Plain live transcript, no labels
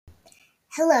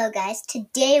Hello guys,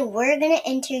 today we're going to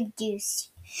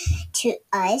introduce to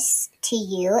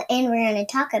you, and we're going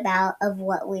to talk about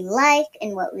what we like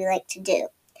and what we like to do.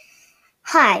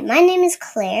 Hi, my name is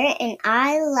Claire, and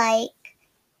I like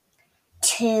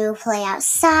to play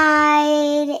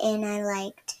outside, and I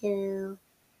like to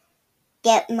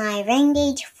get my rain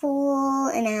gauge full,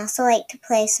 and I also like to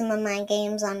play some of my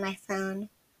games on my phone.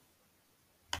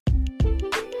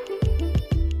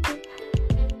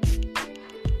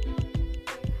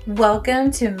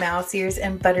 Welcome to Mouse Ears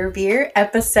and Butterbeer,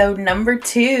 episode number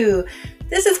 2.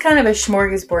 This is kind of a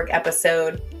smorgasbord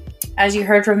episode. As you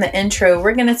heard from the intro,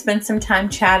 we're going to spend some time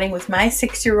chatting with my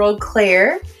 6-year-old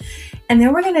Claire, and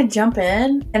then we're going to jump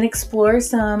in and explore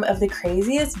some of the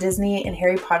craziest Disney and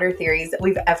Harry Potter theories that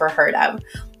we've ever heard of.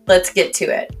 Let's get to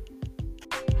it.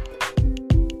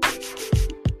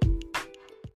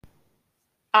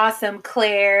 Awesome,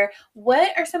 Claire.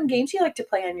 What are some games you like to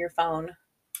play on your phone?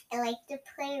 I like to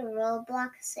play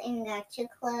Roblox and Gacha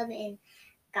Club and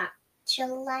Gacha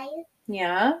Life.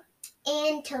 Yeah?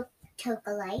 And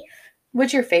Toka Life.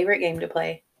 What's your favorite game to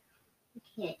play? I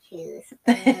can't choose.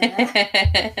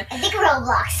 I think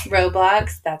Roblox.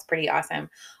 Roblox? That's pretty awesome.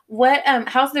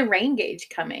 How's the rain gauge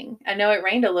coming? I know it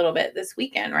rained a little bit this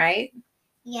weekend, right?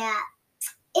 Yeah.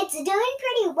 It's doing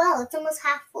pretty well. It's almost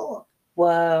half full.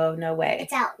 Whoa, no way.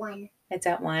 It's at 1. It's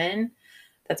at 1?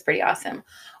 That's pretty awesome.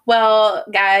 Well,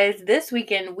 guys, this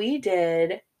weekend we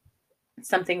did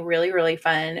something really, really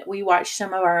fun. We watched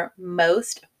some of our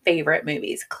most favorite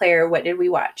movies. Claire, what did we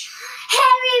watch?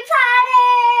 Harry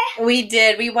Potter! We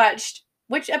did. We watched,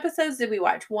 which episodes did we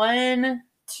watch? 1,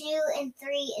 2, and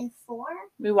 3, and 4?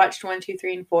 We watched 1, 2,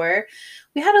 3, and 4.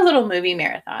 We had a little movie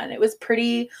marathon. It was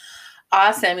pretty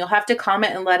awesome. You'll have to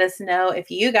comment and let us know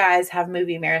if you guys have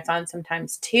movie marathons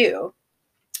sometimes too.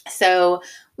 So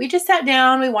we just sat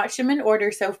down. We watched them in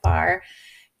order so far.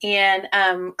 And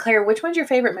Claire, which one's your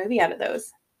favorite movie out of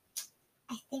those?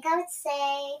 I think I would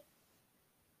say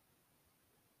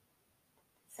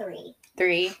 3.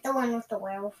 3. The one with the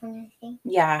werewolf and everything.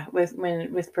 Yeah,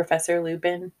 with Professor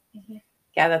Lupin. Mm-hmm.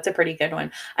 Yeah, that's a pretty good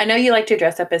one. I know you like to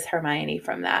dress up as Hermione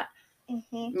from that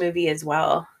movie as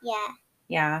well. Yeah.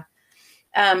 Yeah.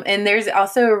 And there's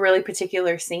also a really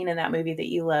particular scene in that movie that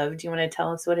you love. Do you want to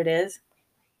tell us what it is?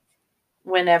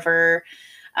 Whenever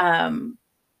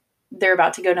they're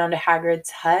about to go down to Hagrid's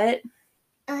hut.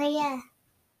 Oh, yeah.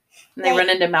 And they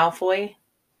run into Malfoy.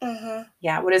 Uh-huh.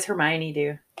 Yeah, what does Hermione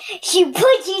do? She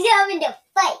punches him in the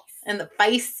face. In the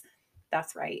face?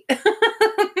 That's right.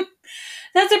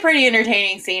 That's a pretty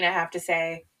entertaining scene, I have to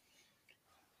say.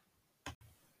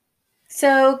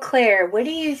 So, Claire, what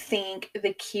do you think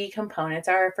the key components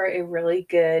are for a really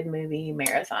good movie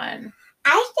marathon?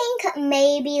 I think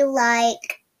maybe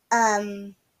like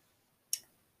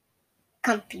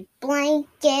comfy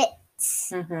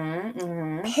blankets,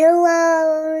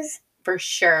 pillows. For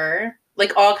sure.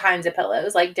 Like all kinds of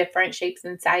pillows, like different shapes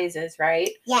and sizes, right?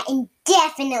 Yeah, and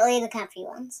definitely the comfy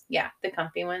ones. Yeah, the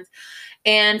comfy ones.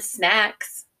 And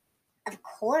snacks. Of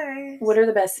course. What are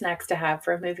the best snacks to have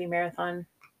for a movie marathon?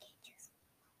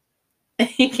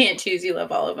 You can't choose. You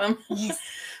love all of them. Yes.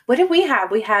 What did we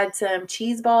have? We had some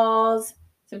cheese balls,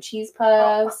 some cheese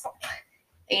puffs,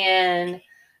 and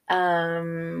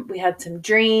we had some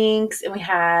drinks, and we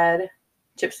had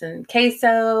chips and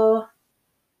queso,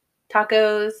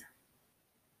 tacos.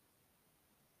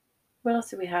 What else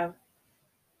did we have?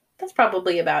 That's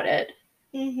probably about it.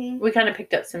 We kind of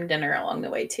picked up some dinner along the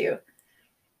way, too.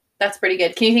 That's pretty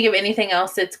good. Can you think of anything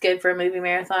else that's good for a movie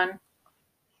marathon?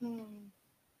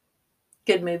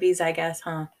 Good movies, I guess,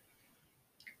 huh?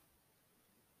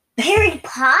 Harry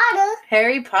Potter.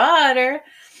 Harry Potter.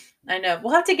 I know.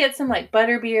 We'll have to get some like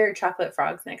butterbeer or chocolate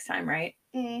frogs next time, right?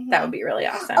 That would be really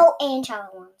awesome. Oh, and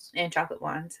chocolate ones. And chocolate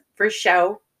ones. For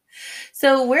sure.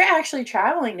 So we're actually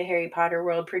traveling to Harry Potter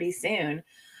World pretty soon.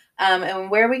 And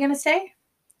where are we going to stay?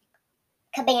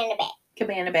 Cabana Bay.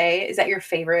 Cabana Bay. Is that your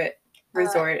favorite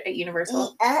resort at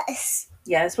Universal? Yes.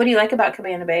 Yes. What do you like about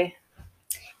Cabana Bay?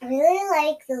 I really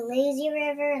like the lazy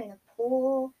river and the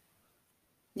pool.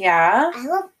 Yeah. I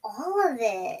love all of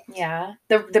it. Yeah.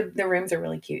 The rooms are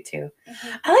really cute too.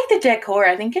 I like the decor.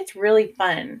 I think it's really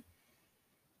fun.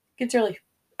 It's really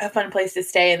a fun place to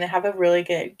stay, and they have a really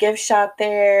good gift shop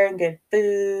there and good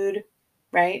food,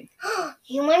 right?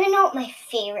 You want to know what my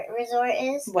favorite resort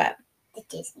is? What? The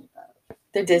Disney boat.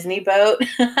 The Disney boat?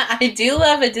 I do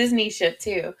love a Disney ship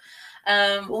too.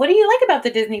 What do you like about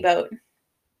the Disney boat?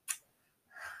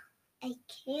 I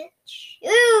can't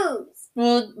choose.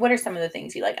 Well, what are some of the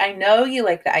things you like? I know you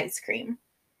like the ice cream.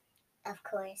 Of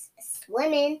course.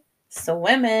 Swimming.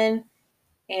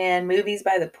 And movies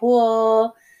by the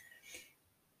pool.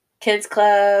 Kids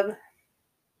club.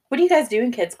 What do you guys do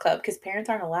in kids club? Because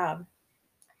parents aren't allowed.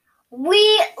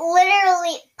 We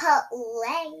literally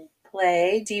play.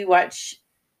 Play. Do you watch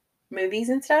movies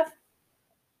and stuff?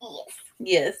 Yes.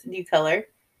 Yes. Do you color?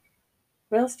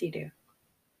 What else do you do?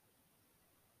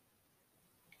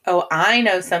 Oh, I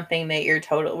know something that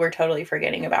we're totally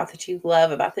forgetting about that you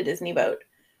love about the Disney boat.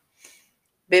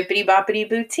 Bippity Boppity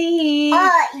Boutique.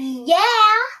 Yeah.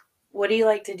 What do you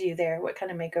like to do there? What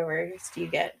kind of makeovers do you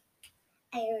get?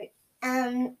 I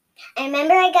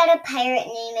remember I got a pirate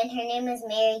name, and her name was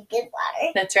Mary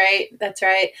Goodwater. That's right. That's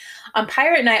right. On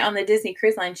Pirate Night on the Disney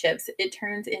Cruise Line ships, it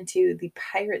turns into the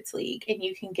Pirates League, and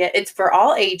you can it's for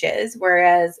all ages,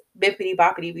 whereas Bippity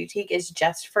Boppity Boutique is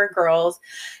just for girls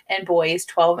and boys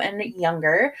 12 and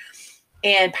younger.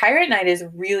 And Pirate Night is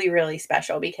really, really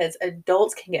special because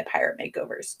adults can get pirate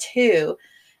makeovers too.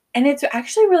 And it's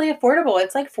actually really affordable.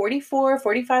 It's like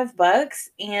 $45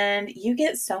 and you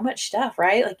get so much stuff,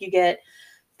 right? Like you get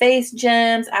face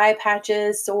gems, eye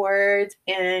patches, swords,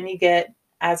 and you get,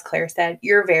 as Claire said,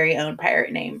 your very own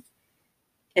pirate name.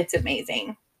 It's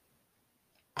amazing.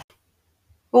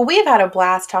 Well, we've had a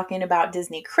blast talking about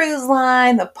Disney Cruise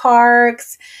Line, the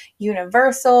parks,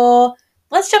 Universal.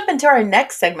 Let's jump into our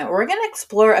next segment. We're going to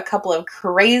explore a couple of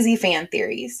crazy fan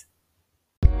theories.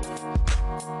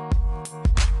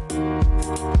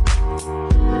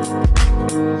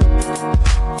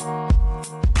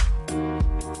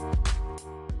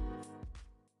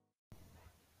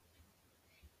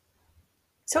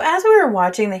 So as we were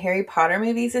watching the Harry Potter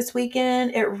movies this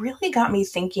weekend, it really got me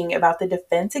thinking about the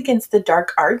Defense Against the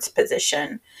Dark Arts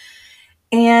position.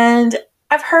 And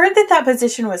I've heard that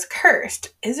position was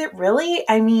cursed. Is it really?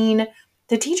 I mean,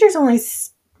 the teachers only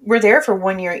were there for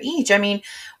 1 year each. I mean,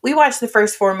 we watched the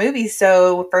first 4 movies.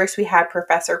 So first we had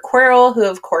Professor Quirrell, who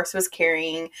of course was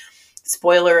carrying,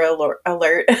 spoiler alert,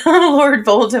 Lord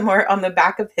Voldemort on the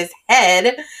back of his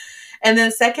head. And then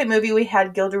the second movie we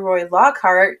had Gilderoy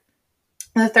Lockhart.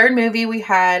 In the third movie, we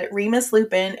had Remus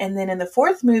Lupin. And then in the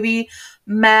fourth movie,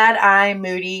 Mad Eye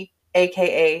Moody,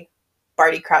 a.k.a.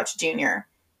 Barty Crouch Jr.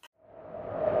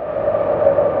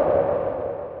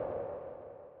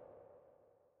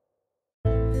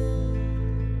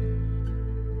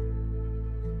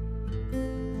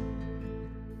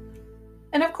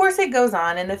 And of course it goes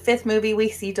on. In the fifth movie, we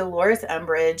see Dolores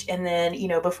Umbridge. And then,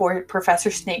 before Professor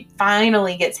Snape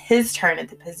finally gets his turn at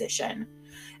the position.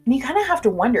 And you kind of have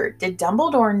to wonder, did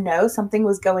Dumbledore know something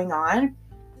was going on?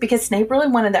 Because Snape really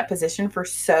wanted that position for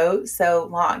so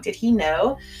long. Did he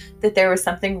know that there was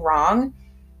something wrong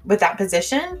with that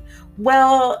position?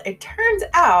 Well, it turns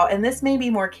out, and this may be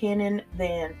more canon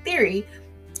than theory,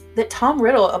 that Tom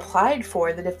Riddle applied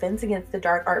for the Defense Against the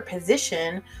Dark Art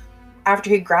position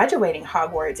after he graduated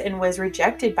Hogwarts and was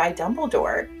rejected by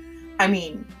Dumbledore. I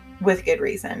mean, with good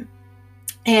reason.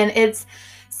 And it's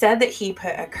said that he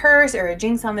put a curse or a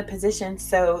jinx on the position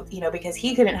so, because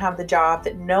he couldn't have the job,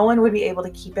 that no one would be able to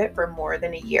keep it for more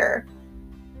than a year.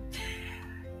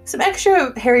 Some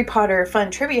extra Harry Potter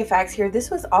fun trivia facts here. This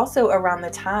was also around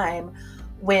the time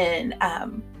when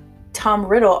Tom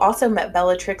Riddle also met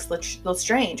Bellatrix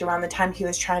Lestrange, around the time he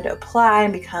was trying to apply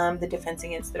and become the Defense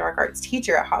Against the Dark Arts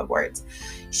teacher at Hogwarts.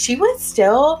 She was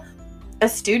still a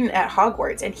student at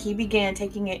Hogwarts, and he began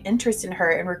taking an interest in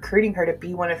her and recruiting her to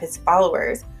be one of his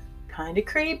followers. Kind of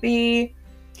creepy.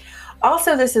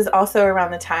 Also, this is also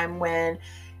around the time when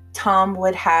Tom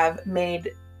would have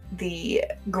made the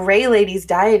Grey Lady's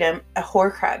diadem a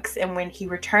Horcrux, and when he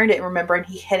returned it, remember, and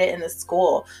he hid it in the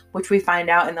school, which we find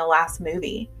out in the last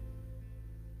movie.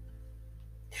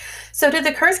 So did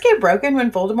the curse get broken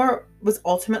when Voldemort was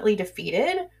ultimately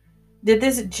defeated? Did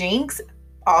this jinx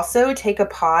also take a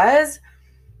pause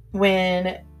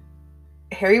when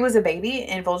Harry was a baby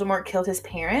and Voldemort killed his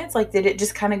parents? Like, did it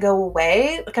just kind of go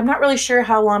away? Like, I'm not really sure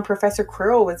how long Professor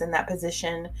Quirrell was in that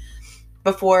position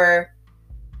before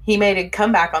he made a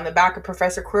comeback on the back of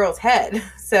Professor Quirrell's head.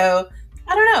 So,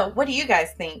 I don't know. What do you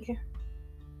guys think?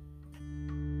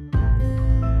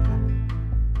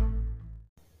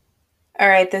 All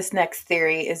right, this next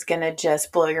theory is going to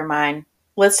just blow your mind.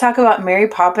 Let's talk about Mary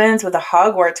Poppins with a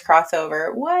Hogwarts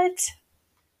crossover. What?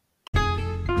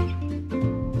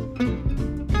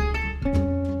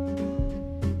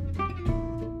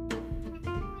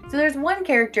 So there's one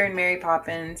character in Mary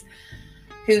Poppins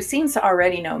who seems to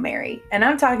already know Mary, and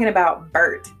I'm talking about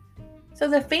Bert. So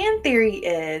the fan theory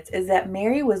is that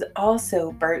Mary was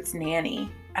also Bert's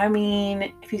nanny. I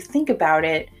mean, if you think about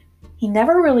it, he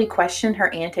never really questioned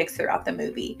her antics throughout the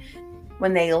movie.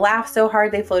 When they laughed so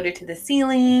hard they floated to the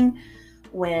ceiling,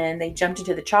 when they jumped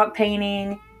into the chalk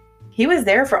painting, he was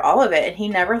there for all of it, and he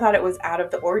never thought it was out of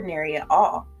the ordinary at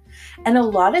all. And a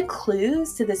lot of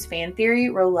clues to this fan theory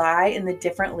rely in the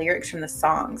different lyrics from the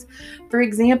songs. For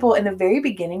example, in the very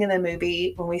beginning of the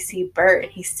movie, when we see Bert,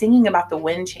 he's singing about the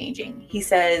wind changing. He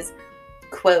says,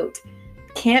 quote,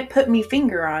 "Can't put me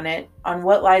finger on it, on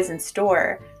what lies in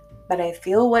store, but I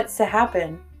feel what's to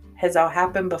happen has all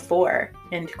happened before,"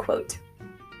 end quote.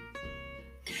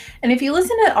 And if you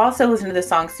also listen to the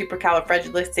song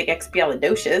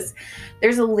Supercalifragilisticexpialidocious,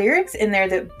 there's a lyrics in there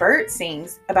that Bert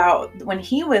sings about when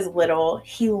he was little,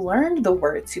 he learned the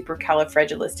word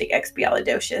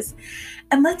supercalifragilisticexpialidocious.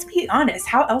 And let's be honest,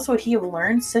 how else would he have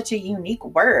learned such a unique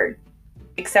word?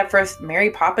 Except for if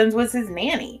Mary Poppins was his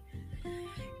nanny.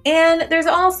 And there's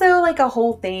also like a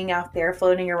whole thing out there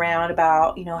floating around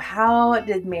about,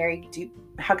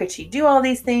 how could she do all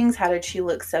these things? How did she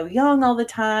look so young all the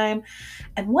time?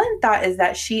 And one thought is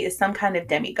that she is some kind of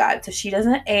demigod. So she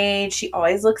doesn't age. She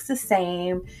always looks the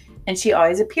same and she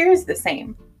always appears the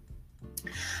same.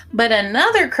 But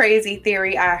another crazy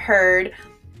theory I heard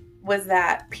was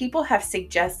that people have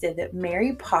suggested that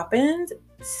Mary Poppins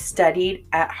studied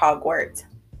at Hogwarts.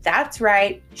 That's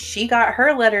right. She got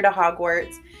her letter to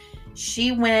Hogwarts.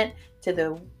 She went to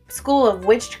the School of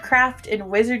Witchcraft and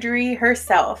Wizardry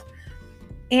herself.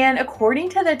 And according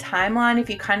to the timeline, if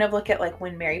you kind of look at like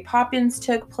when Mary Poppins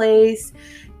took place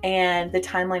and the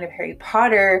timeline of Harry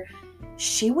Potter,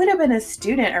 she would have been a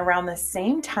student around the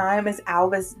same time as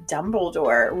Albus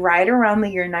Dumbledore, right around the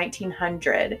year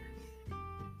 1900.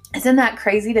 Isn't that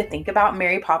crazy to think about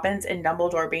Mary Poppins and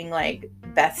Dumbledore being like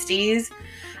besties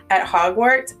at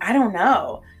Hogwarts? I don't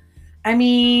know. I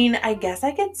mean, I guess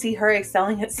I could see her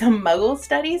excelling at some Muggle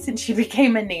studies since she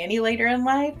became a nanny later in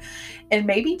life, and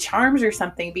maybe charms or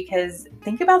something, because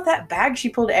think about that bag she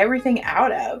pulled everything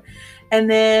out of. And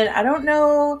then, I don't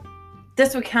know,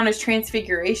 this would count as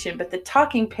transfiguration, but the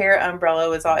talking parrot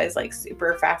umbrella was always like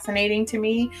super fascinating to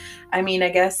me. I mean, I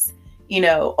guess,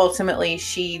 ultimately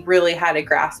she really had a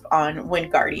grasp on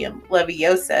Wingardium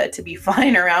Leviosa to be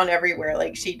flying around everywhere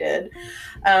like she did.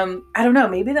 I don't know,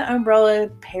 maybe the umbrella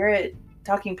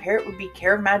talking parrot would be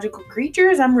care of magical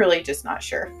creatures. I'm really just not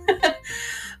sure.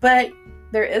 But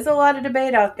there is a lot of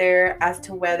debate out there as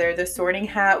to whether the Sorting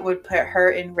Hat would put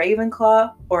her in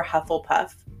Ravenclaw or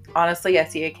Hufflepuff. Honestly, I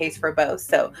see a case for both.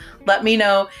 So let me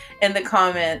know in the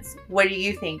comments, what do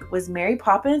you think? Was Mary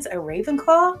Poppins a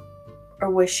Ravenclaw or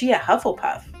was she a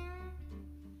Hufflepuff?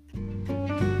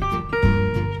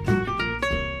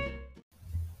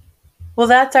 Well,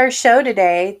 that's our show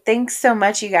today. Thanks so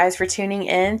much, you guys, for tuning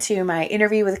in to my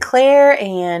interview with Claire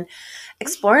and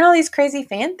exploring all these crazy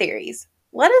fan theories.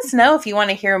 Let us know if you want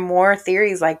to hear more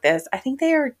theories like this. I think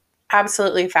they are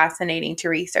absolutely fascinating to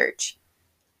research.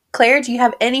 Claire, do you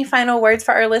have any final words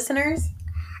for our listeners?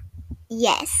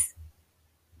 Yes.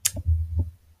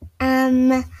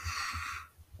 I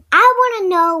want to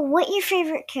know what your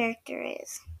favorite character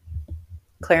is.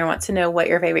 Claire wants to know what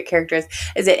your favorite character is.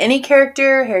 Is it any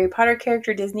character, Harry Potter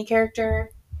character, Disney character?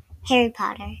 Harry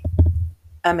Potter.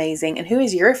 Amazing. And who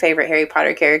is your favorite Harry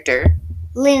Potter character?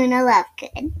 Luna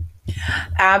Lovegood.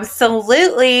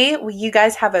 Absolutely. Well, you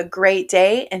guys have a great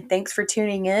day, and thanks for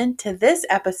tuning in to this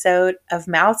episode of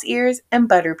Mouse Ears and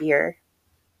Butterbeer.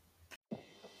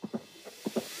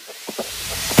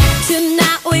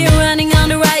 Tonight we're running on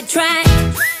the right track.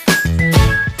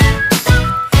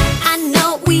 I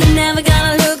know we never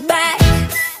gonna look back.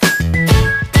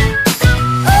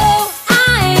 Oh,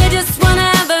 I just wanna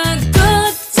have a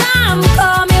good time.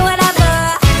 Call me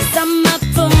whatever, 'cause I'm up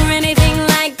for anything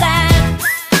like that.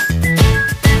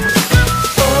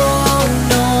 Oh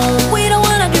no, we don't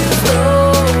wanna do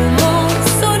slow-mo,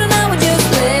 so tonight we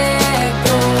just let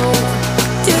go.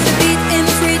 To the beat in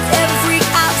the streets, every freak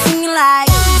out singing like,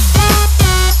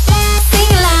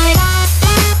 singing like,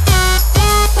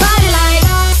 party like,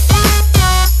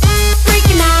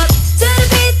 freaking out. To the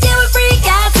beat, yeah, we freak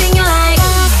out singing like,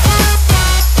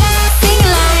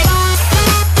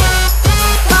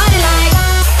 party like,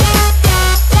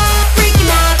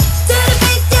 freaking out. To the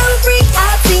beat, yeah, we freak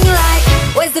out singing like.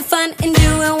 Where's the fun in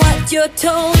doing what you're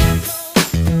told?